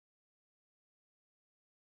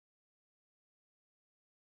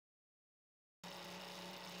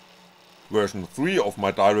Version 3 of my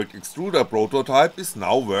direct extruder prototype is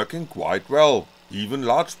now working quite well, even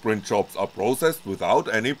large print jobs are processed without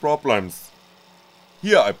any problems.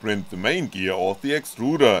 Here I print the main gear of the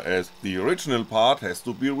extruder, as the original part has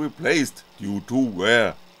to be replaced due to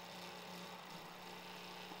wear.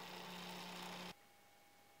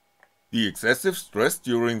 The excessive stress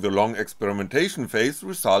during the long experimentation phase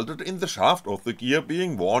resulted in the shaft of the gear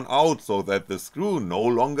being worn out so that the screw no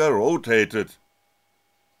longer rotated.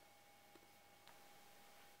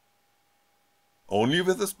 Only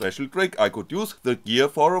with a special trick I could use the gear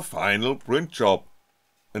for a final print job.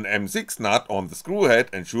 An M6 nut on the screw head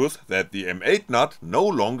ensures that the M8 nut no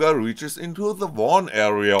longer reaches into the worn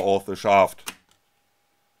area of the shaft.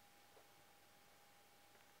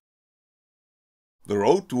 The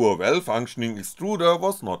road to a well-functioning extruder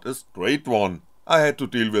was not a straight one. I had to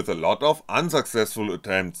deal with a lot of unsuccessful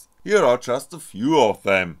attempts, here are just a few of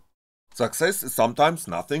them. Success is sometimes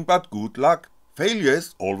nothing but good luck.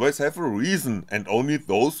 Failures always have a reason, and only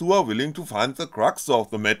those who are willing to find the crux of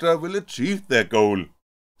the matter will achieve their goal.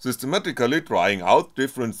 Systematically trying out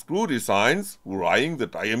different screw designs, varying the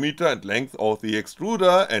diameter and length of the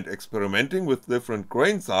extruder, and experimenting with different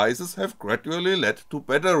grain sizes have gradually led to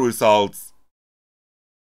better results.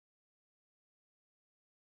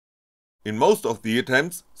 In most of the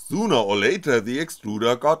attempts, sooner or later the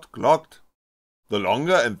extruder got clogged. The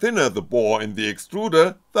longer and thinner the bore in the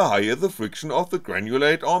extruder, the higher the friction of the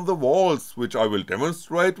granulate on the walls, which I will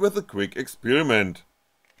demonstrate with a quick experiment.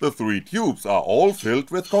 The 3 tubes are all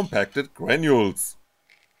filled with compacted granules.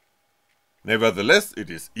 Nevertheless, it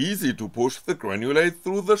is easy to push the granulate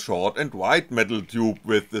through the short and wide metal tube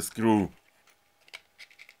with the screw.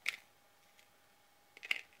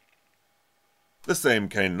 The same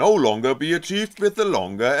can no longer be achieved with the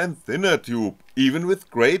longer and thinner tube, even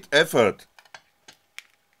with great effort.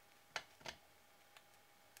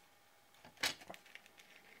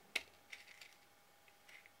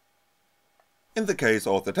 In the case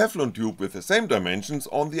of the Teflon tube with the same dimensions,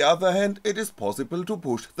 on the other hand, it is possible to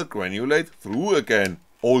push the granulate through again,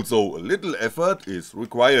 also a little effort is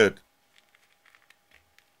required.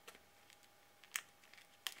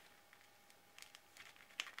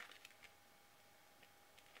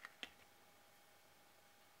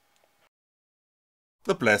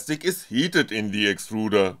 The plastic is heated in the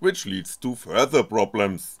extruder, which leads to further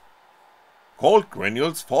problems. Cold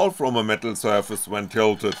granules fall from a metal surface when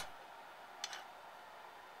tilted.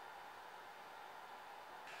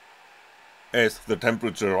 As the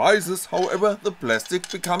temperature rises, however, the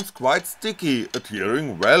plastic becomes quite sticky,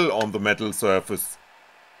 adhering well on the metal surface.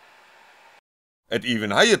 At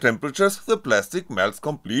even higher temperatures, the plastic melts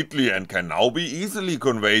completely and can now be easily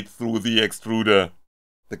conveyed through the extruder.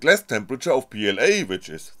 The glass temperature of PLA, which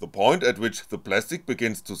is the point at which the plastic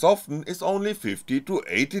begins to soften, is only 50 to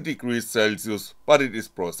 80 degrees Celsius, but it is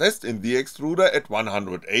processed in the extruder at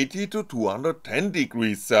 180 to 210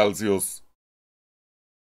 degrees Celsius.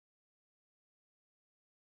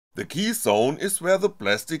 The key zone is where the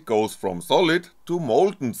plastic goes from solid to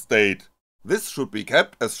molten state. This should be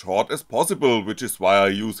kept as short as possible, which is why I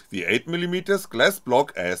use the 8mm glass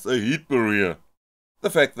block as a heat barrier. The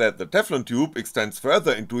fact that the Teflon tube extends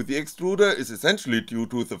further into the extruder is essentially due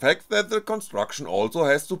to the fact that the construction also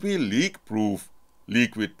has to be leak-proof.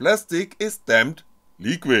 Liquid plastic is damped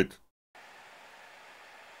liquid.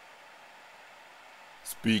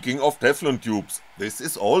 Speaking of Teflon tubes, this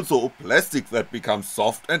is also a plastic that becomes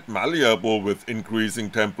soft and malleable with increasing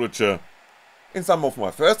temperature. In some of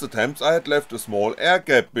my first attempts I had left a small air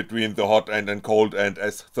gap between the hot end and cold end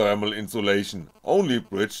as thermal insulation, only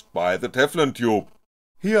bridged by the Teflon tube.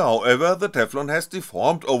 Here however the Teflon has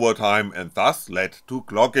deformed over time and thus led to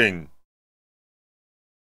clogging.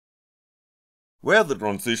 Where the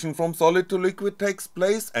transition from solid to liquid takes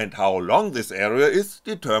place and how long this area is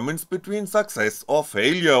determines between success or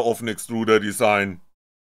failure of an extruder design.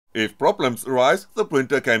 If problems arise, the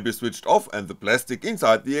printer can be switched off and the plastic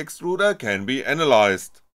inside the extruder can be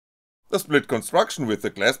analyzed. The split construction with the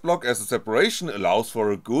glass block as a separation allows for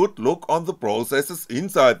a good look on the processes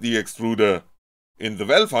inside the extruder. In the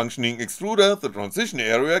well-functioning extruder, the transition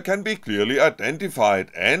area can be clearly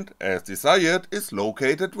identified and, as desired, is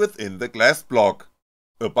located within the glass block.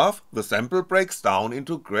 Above, the sample breaks down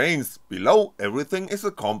into grains, below everything is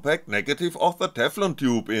a compact negative of the Teflon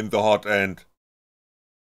tube in the hot end.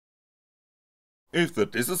 If the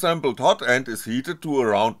disassembled hot end is heated to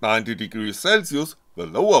around 90 degrees Celsius, the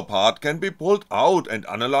lower part can be pulled out and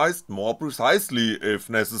analyzed more precisely if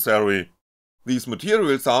necessary. These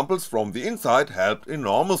material samples from the inside helped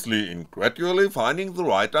enormously in gradually finding the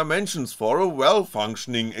right dimensions for a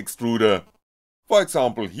well-functioning extruder. For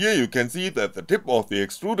example, here you can see that the tip of the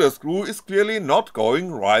extruder screw is clearly not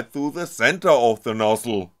going right through the center of the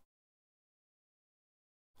nozzle.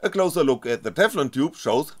 A closer look at the Teflon tube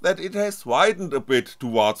shows that it has widened a bit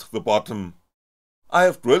towards the bottom. I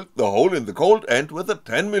have drilled the hole in the cold end with a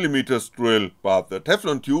 10mm drill, but the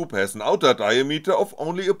Teflon tube has an outer diameter of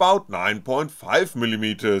only about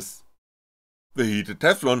 9.5mm. The heated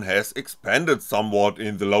Teflon has expanded somewhat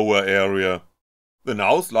in the lower area. The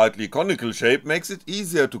now slightly conical shape makes it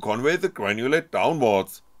easier to convey the granulate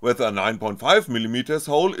downwards. Whether a 9.5mm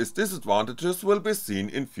hole is disadvantageous will be seen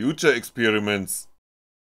in future experiments.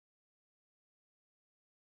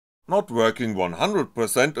 Not working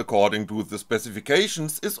 100% according to the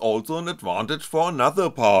specifications is also an advantage for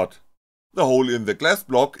another part. The hole in the glass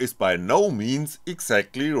block is by no means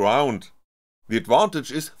exactly round. The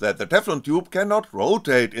advantage is that the Teflon tube cannot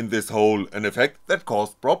rotate in this hole, an effect that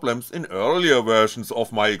caused problems in earlier versions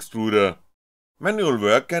of my extruder. Manual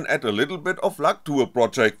work can add a little bit of luck to a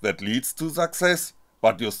project that leads to success,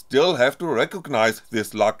 but you still have to recognize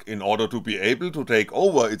this luck in order to be able to take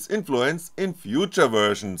over its influence in future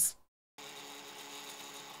versions.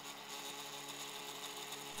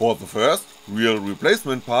 For the first, real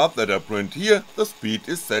replacement part that I print here, the speed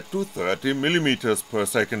is set to 30mm per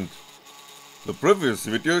second. The previous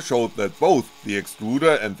video showed that both the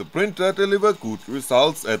extruder and the printer deliver good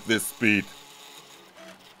results at this speed.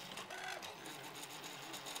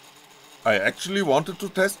 I actually wanted to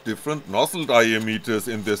test different nozzle diameters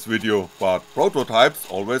in this video, but prototypes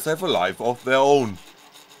always have a life of their own.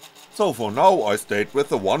 So for now I stayed with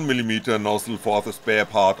the 1mm nozzle for the spare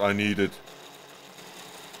part I needed.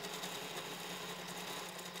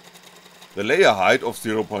 The layer height of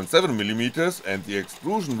 0.7mm and the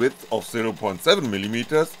extrusion width of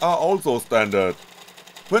 0.7mm are also standard.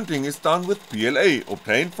 Printing is done with PLA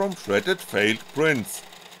obtained from shredded failed prints.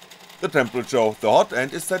 The temperature of the hot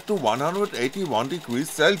end is set to 181 degrees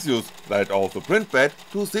Celsius, that of the print bed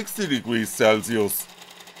to 60 degrees Celsius.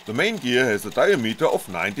 The main gear has a diameter of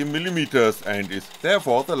 90mm and is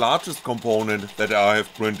therefore the largest component that I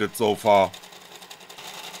have printed so far.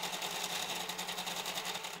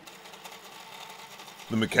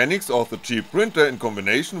 The mechanics of the cheap printer in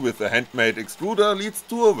combination with the handmade extruder leads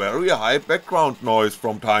to a very high background noise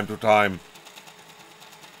from time to time.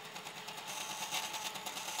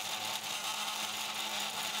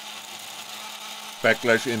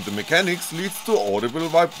 Backlash in the mechanics leads to audible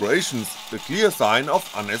vibrations, the clear sign of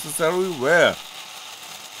unnecessary wear.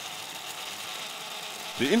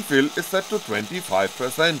 The infill is set to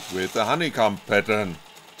 25% with a honeycomb pattern.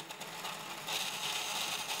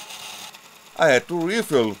 I had to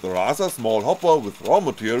refill the rather small hopper with raw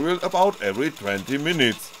material about every 20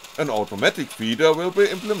 minutes, an automatic feeder will be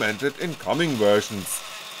implemented in coming versions.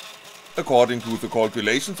 According to the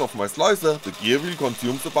calculations of my slicer, the gearwheel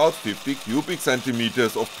consumes about 50 cubic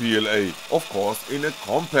centimeters of PLA, of course in a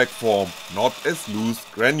compact form, not as loose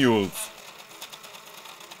granules.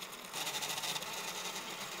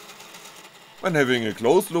 When having a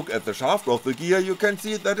close look at the shaft of the gear you can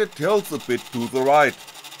see that it tilts a bit to the right.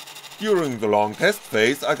 During the long test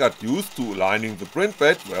phase I got used to aligning the print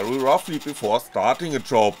bed very roughly before starting a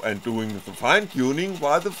job and doing the fine tuning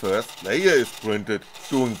while the first layer is printed,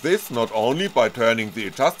 doing this not only by turning the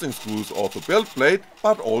adjusting screws of the build plate,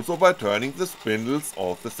 but also by turning the spindles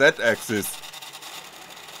of the Z-axis.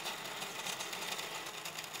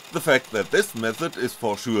 The fact that this method is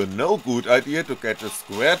for sure no good idea to get a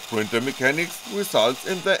squared printer mechanics results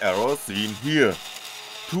in the error seen here.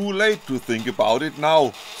 Too late to think about it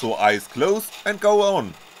now, so eyes closed and go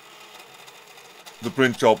on. The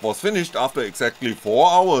print job was finished after exactly 4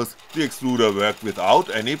 hours, the extruder worked without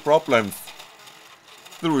any problems.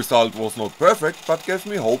 The result was not perfect, but gave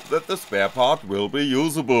me hope that the spare part will be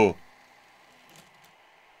usable.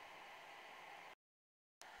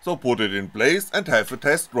 So put it in place and have a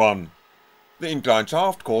test run. The inclined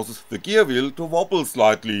shaft causes the gearwheel to wobble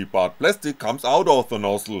slightly, but plastic comes out of the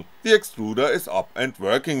nozzle, the extruder is up and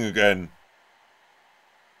working again.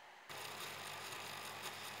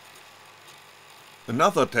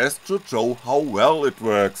 Another test should show how well it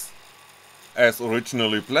works. As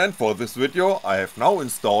originally planned for this video, I have now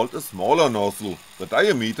installed a smaller nozzle, the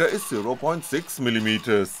diameter is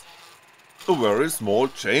 0.6mm. A very small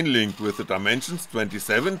chain link with the dimensions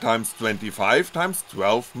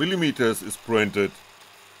 27x25x12mm is printed.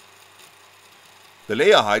 The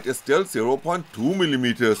layer height is still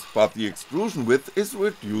 0.2mm, but the extrusion width is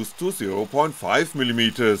reduced to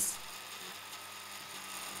 0.5mm.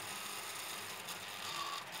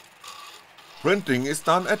 Printing is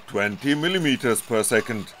done at 20mm per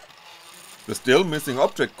second. The still missing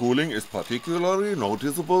object cooling is particularly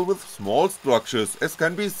noticeable with small structures, as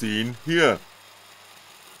can be seen here.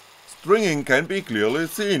 Stringing can be clearly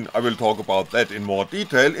seen, I will talk about that in more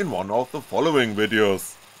detail in one of the following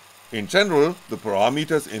videos. In general, the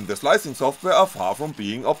parameters in the slicing software are far from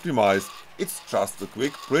being optimized, it's just a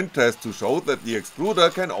quick print test to show that the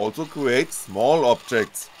extruder can also create small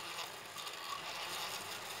objects.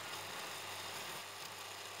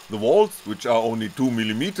 The walls, which are only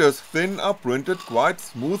 2mm thin, are printed quite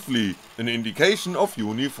smoothly, an indication of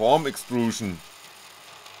uniform extrusion.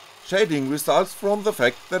 Shading results from the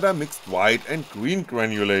fact that I mixed white and green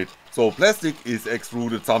granulate, so plastic is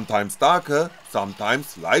extruded sometimes darker,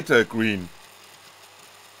 sometimes lighter green.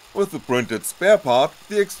 With the printed spare part,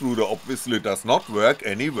 the extruder obviously does not work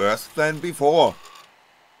any worse than before.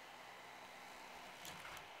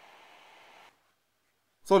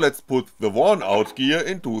 So let's put the worn out gear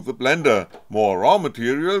into the blender, more raw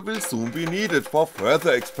material will soon be needed for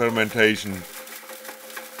further experimentation.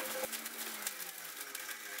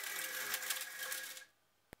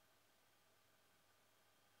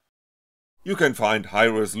 You can find high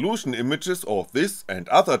resolution images of this and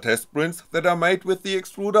other test prints that are made with the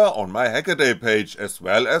extruder on my Hackaday page as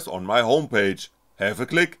well as on my homepage. Have a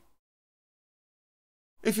click!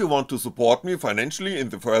 If you want to support me financially in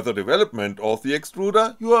the further development of the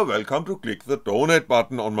extruder, you are welcome to click the donate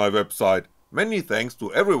button on my website. Many thanks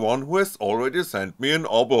to everyone who has already sent me an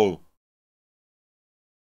oboe.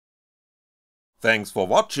 Thanks for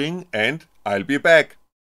watching and I'll be back.